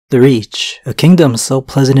The Reach, a kingdom so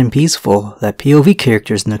pleasant and peaceful that POV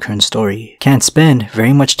characters in the current story can't spend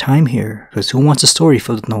very much time here because who wants a story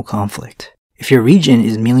filled with no conflict? If your region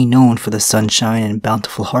is mainly known for the sunshine and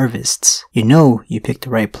bountiful harvests, you know you picked the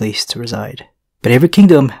right place to reside. But every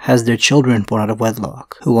kingdom has their children born out of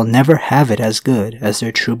wedlock, who will never have it as good as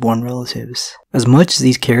their true-born relatives, as much as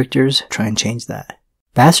these characters try and change that.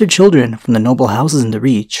 Bastard children from the noble houses in the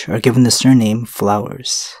Reach are given the surname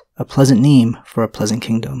Flowers, a pleasant name for a pleasant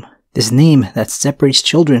kingdom. This name that separates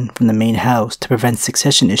children from the main house to prevent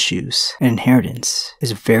succession issues and inheritance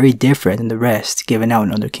is very different than the rest given out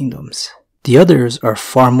in other kingdoms. The others are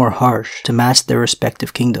far more harsh to match their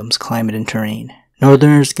respective kingdoms' climate and terrain.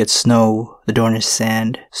 Northerners get snow, the Dornish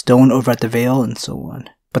sand, stone over at the Vale, and so on.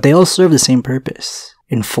 But they all serve the same purpose.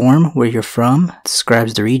 Inform where you're from,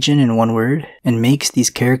 describes the region in one word, and makes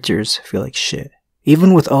these characters feel like shit.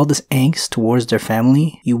 Even with all this angst towards their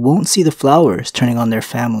family, you won't see the Flowers turning on their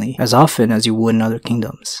family as often as you would in other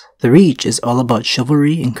kingdoms. The Reach is all about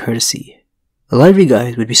chivalry and courtesy. A lot of you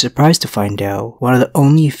guys would be surprised to find out one of the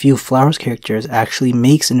only few Flowers characters actually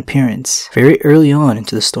makes an appearance very early on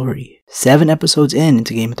into the story. 7 episodes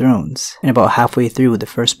into Game of Thrones, and about halfway through the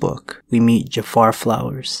first book, we meet Jafar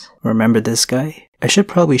Flowers. Remember this guy? I should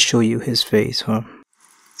probably show you his face, huh?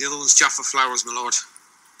 The other one's Jaffa Flowers, my lord.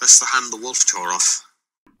 That's the hand the wolf tore off.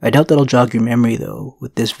 I doubt that'll jog your memory though,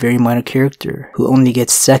 with this very minor character who only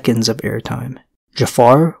gets seconds of airtime.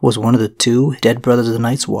 Jafar was one of the 2 dead brothers of the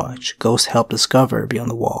Night's Watch Ghost helped discover beyond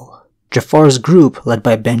the wall. Jafar's group, led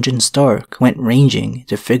by Benjen Stark, went ranging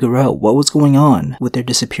to figure out what was going on with their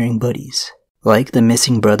disappearing buddies. Like the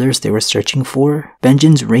missing brothers they were searching for,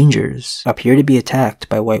 Benjen's rangers appeared to be attacked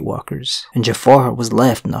by White Walkers, and Jafar was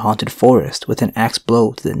left in the haunted forest with an axe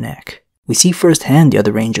blow to the neck. We see firsthand the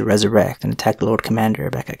other ranger resurrect and attack the Lord Commander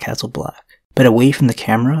back at Castle Black. But away from the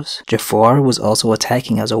cameras, Jafar was also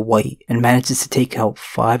attacking as a white and manages to take out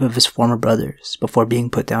 5 of his former brothers before being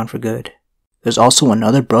put down for good. There's also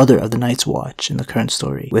another brother of the Night's Watch in the current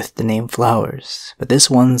story with the name Flowers, but this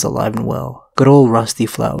one's alive and well. Good old Rusty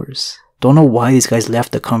Flowers. Don't know why these guys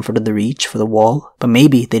left the comfort of the Reach for the Wall, but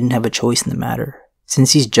maybe they didn't have a choice in the matter.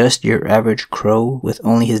 Since he's just your average crow with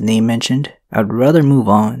only his name mentioned, I'd rather move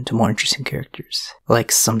on to more interesting characters,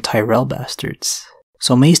 like some Tyrell bastards.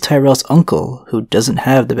 So Mace Tyrell's uncle, who doesn't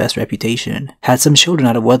have the best reputation, had some children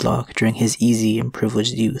out of wedlock during his easy and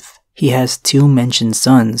privileged youth. He has 2 mentioned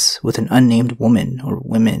sons with an unnamed woman or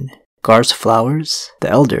women, Garth Flowers, the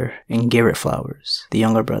elder, and Garrett Flowers, the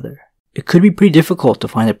younger brother. It could be pretty difficult to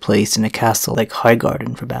find a place in a castle like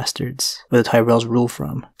Highgarden for bastards, where the Tyrells rule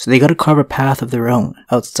from, so they gotta carve a path of their own,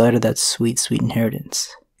 outside of that sweet, sweet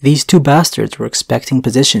inheritance. These 2 bastards were expecting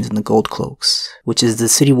positions in the Gold Cloaks, which is the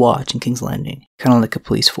city watch in King's Landing, kinda like a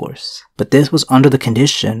police force. But this was under the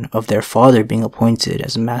condition of their father being appointed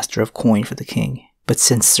as Master of Coin for the king. But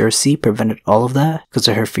since Cersei prevented all of that because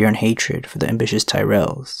of her fear and hatred for the ambitious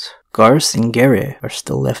Tyrells, Garth and Garrett are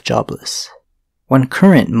still left jobless. One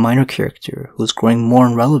current minor character who's growing more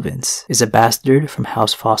in relevance is a bastard from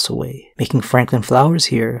House Fossaway, making Franklin Flowers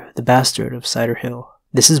here the bastard of Cider Hill.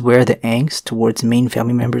 This is where the angst towards main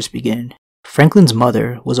family members begin. Franklin's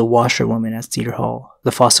mother was a washerwoman at Cedar Hall,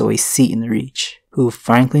 the Fossaway seat in the Reach, who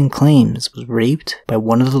Franklin claims was raped by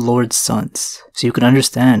one of the Lord's sons, so you can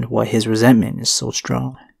understand why his resentment is so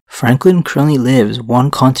strong. Franklin currently lives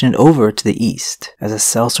 1 continent over to the east as a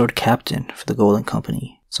sellsword captain for the Golden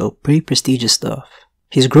Company. So pretty prestigious stuff.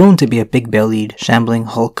 He's grown to be a big-bellied, shambling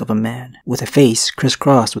hulk of a man, with a face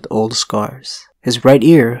crisscrossed with old scars. His right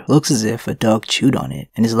ear looks as if a dog chewed on it,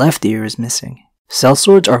 and his left ear is missing.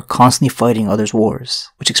 Sellswords are constantly fighting others' wars,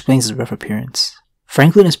 which explains his rough appearance.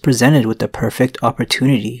 Franklin is presented with the perfect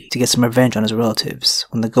opportunity to get some revenge on his relatives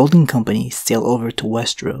when the Golden Company sail over to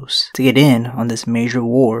Westeros to get in on this major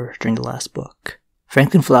war during the last book.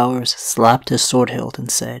 Franklin Flowers slapped his sword hilt and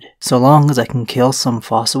said, "So long as I can kill some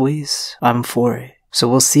Fossaways, I'm for it." So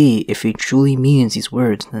we'll see if he truly means these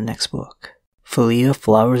words in the next book. Philea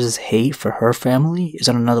Flowers' hate for her family is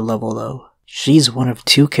on another level though. She's one of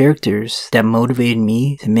 2 characters that motivated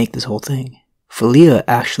me to make this whole thing. Philea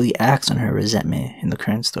actually acts on her resentment in the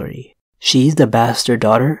current story. She's the bastard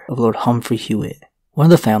daughter of Lord Humphrey Hewitt, one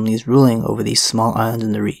of the families ruling over these small islands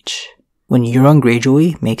in the Reach. When Euron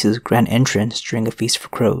Greyjoy makes his grand entrance during a feast for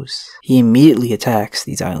crows, he immediately attacks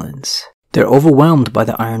these islands. They're overwhelmed by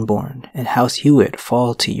the Ironborn, and House Hewitt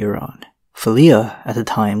fall to Euron. Philea, at the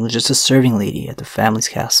time, was just a serving lady at the family's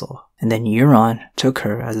castle, and then Euron took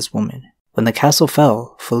her as his woman. When the castle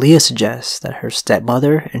fell, Philea suggests that her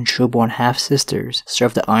stepmother and trueborn half-sisters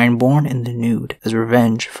serve the Ironborn in the nude as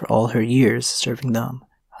revenge for all her years serving them.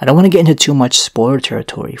 I don't want to get into too much spoiler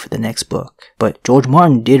territory for the next book, but George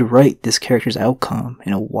Martin did write this character's outcome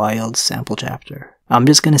in a wild sample chapter. I'm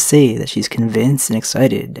just gonna say that she's convinced and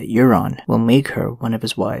excited that Euron will make her one of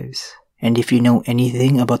his wives. And if you know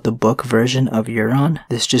anything about the book version of Euron,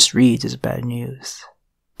 this just reads as bad news.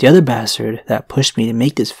 The other bastard that pushed me to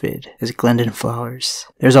make this vid is Glendon Flowers.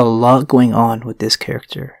 There's a lot going on with this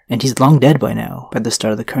character, and he's long dead by now, by the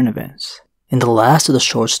start of the current events. In the last of the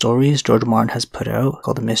short stories George Martin has put out,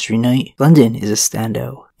 called The Mystery Knight, Glendon is a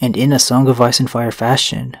standout, and in a Song of Ice and Fire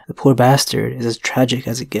fashion, the poor bastard is as tragic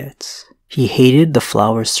as it gets. He hated the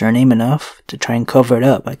Flowers surname enough to try and cover it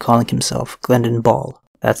up by calling himself Glendon Ball.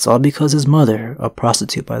 That's all because his mother, a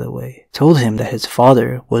prostitute by the way, told him that his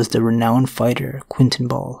father was the renowned fighter Quentin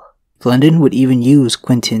Ball. Glendon would even use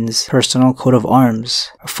Quentin's personal coat of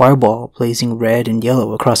arms, a fireball blazing red and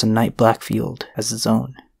yellow across a night black field, as his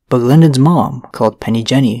own. But Glendon's mom, called Penny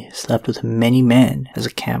Jenny, slept with many men as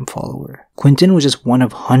a camp follower. Quentin was just one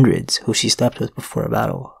of hundreds who she slept with before a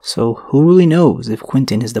battle, so who really knows if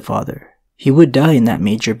Quentin is the father? He would die in that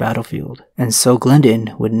major battlefield, and so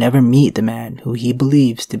Glendon would never meet the man who he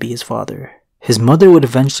believes to be his father. His mother would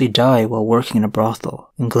eventually die while working in a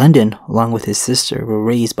brothel, and Glendon, along with his sister, were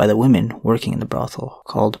raised by the women working in the brothel,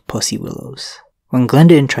 called Pussy Willows. When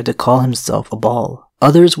Glendon tried to call himself a Ball,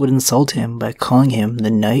 others would insult him by calling him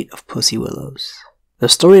the Knight of Pussy Willows. The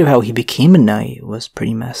story of how he became a knight was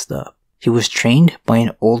pretty messed up. He was trained by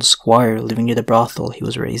an old squire living near the brothel he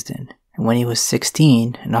was raised in, and when he was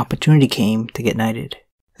 16, an opportunity came to get knighted.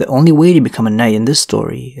 The only way to become a knight in this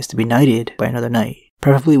story is to be knighted by another knight,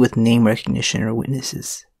 preferably with name recognition or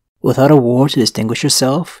witnesses. Without a war to distinguish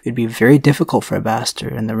yourself, it'd be very difficult for a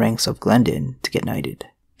bastard in the ranks of Glendon to get knighted.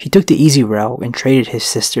 He took the easy route and traded his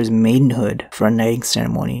sister's maidenhood for a knighting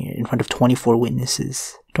ceremony in front of 24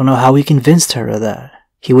 witnesses. Don't know how he convinced her of that.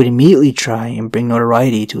 He would immediately try and bring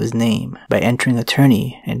notoriety to his name by entering a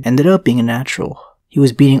tourney and ended up being a natural. He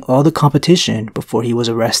was beating all the competition before he was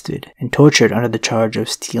arrested and tortured under the charge of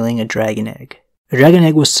stealing a dragon egg. The dragon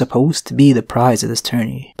egg was supposed to be the prize of this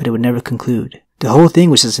tourney, but it would never conclude. The whole thing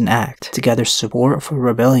was just an act to gather support for a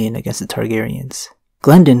rebellion against the Targaryens.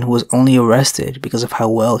 Glendon was only arrested because of how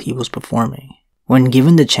well he was performing. When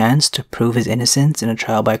given the chance to prove his innocence in a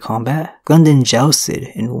trial by combat, Glendon jousted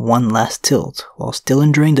in one last tilt while still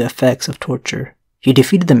enduring the effects of torture. He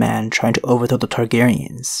defeated the man trying to overthrow the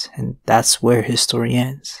Targaryens, and that's where his story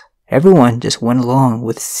ends. Everyone just went along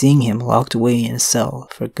with seeing him locked away in a cell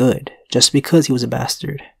for good, just because he was a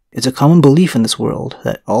bastard. It's a common belief in this world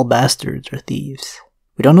that all bastards are thieves.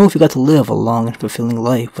 We don't know if he got to live a long and fulfilling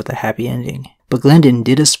life with a happy ending, but Glendon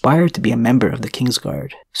did aspire to be a member of the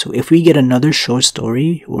Kingsguard, so if we get another short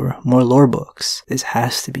story or more lore books, this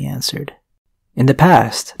has to be answered. In the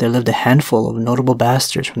past, there lived a handful of notable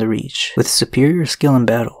bastards from the Reach, with superior skill in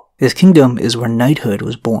battle. This kingdom is where knighthood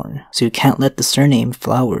was born, so you can't let the surname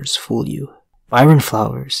Flowers fool you. Byron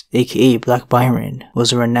Flowers, aka Black Byron,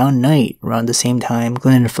 was a renowned knight around the same time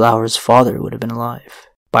Glendon Flowers' father would have been alive.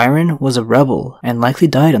 Byron was a rebel and likely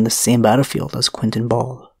died on the same battlefield as Quentin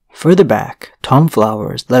Ball. Further back, Tom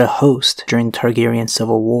Flowers led a host during the Targaryen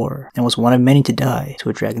Civil War and was one of many to die to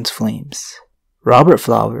a dragon's flames. Robert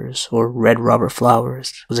Flowers, or Red Robert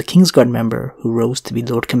Flowers, was a Kingsguard member who rose to be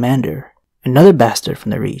Lord Commander. Another bastard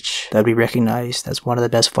from the Reach that would be recognized as one of the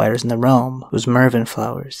best fighters in the realm was Mervyn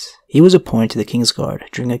Flowers. He was appointed to the Kingsguard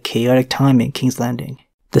during a chaotic time in King's Landing.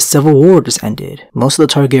 The Civil War just ended. Most of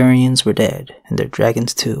the Targaryens were dead, and their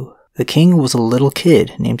dragons too. The king was a little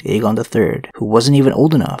kid named Aegon III, who wasn't even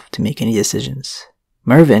old enough to make any decisions.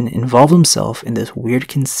 Mervyn involved himself in this weird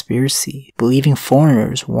conspiracy, believing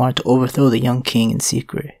foreigners wanted to overthrow the young king in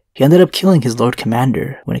secret. He ended up killing his Lord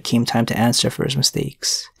Commander when it came time to answer for his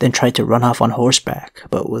mistakes, then tried to run off on horseback,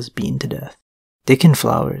 but was beaten to death. Dickon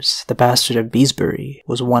Flowers, the bastard of Beesbury,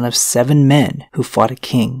 was one of 7 men who fought a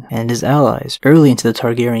king and his allies early into the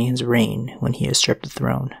Targaryens' reign when he usurped the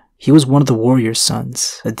throne. He was one of the Warriors'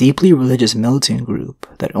 Sons, a deeply religious militant group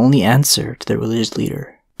that only answered to their religious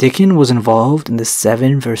leader. Dickon was involved in the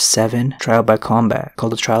 7 vs 7 trial by combat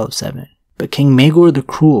called the Trial of 7, but King Maegor the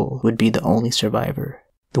Cruel would be the only survivor.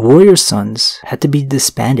 The Warriors' Sons had to be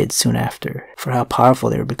disbanded soon after for how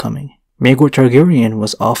powerful they were becoming. Maegor Targaryen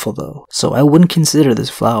was awful though, so I wouldn't consider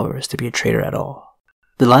this Flowers to be a traitor at all.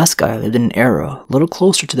 The last guy lived in an era a little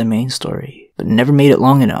closer to the main story, but never made it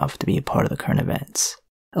long enough to be a part of the current events.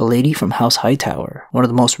 A lady from House Hightower, one of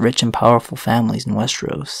the most rich and powerful families in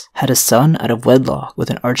Westeros, had a son out of wedlock with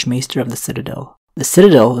an Archmaester of the Citadel. The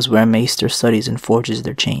Citadel is where a maester studies and forges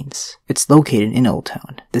their chains. It's located in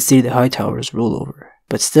Oldtown, the city the Hightowers rule over.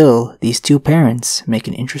 But still, these two parents make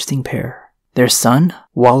an interesting pair. Their son,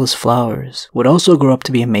 Wallace Flowers, would also grow up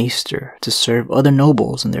to be a maester to serve other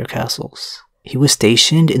nobles in their castles. He was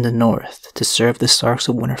stationed in the north to serve the Starks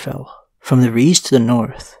of Winterfell. From the Reeds to the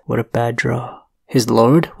north, what a bad draw. His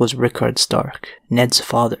lord was Rickard Stark, Ned's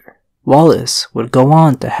father. Wallace would go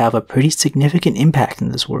on to have a pretty significant impact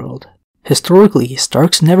in this world. Historically,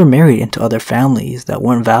 Starks never married into other families that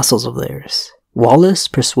weren't vassals of theirs. Wallace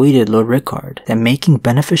persuaded Lord Rickard that making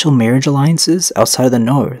beneficial marriage alliances outside of the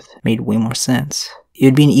north made way more sense. It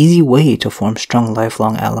would be an easy way to form strong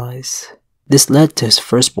lifelong allies. This led to his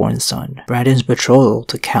firstborn son, Brandon's betrothal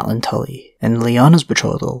to Catelyn Tully, and Lyanna's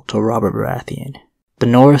betrothal to Robert Baratheon. The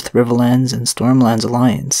North, Riverlands, and Stormlands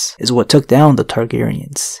alliance is what took down the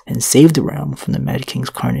Targaryens and saved the realm from the Mad King's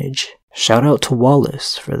carnage. Shout out to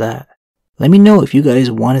Wallace for that. Let me know if you guys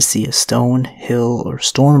want to see a stone, hill, or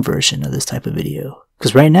storm version of this type of video,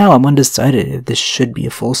 because right now I'm undecided if this should be a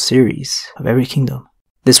full series of every kingdom.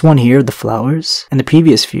 This one here, the flowers, and the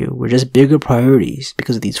previous few were just bigger priorities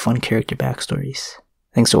because of these fun character backstories.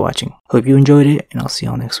 Thanks for watching. Hope you enjoyed it, and I'll see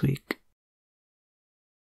y'all next week.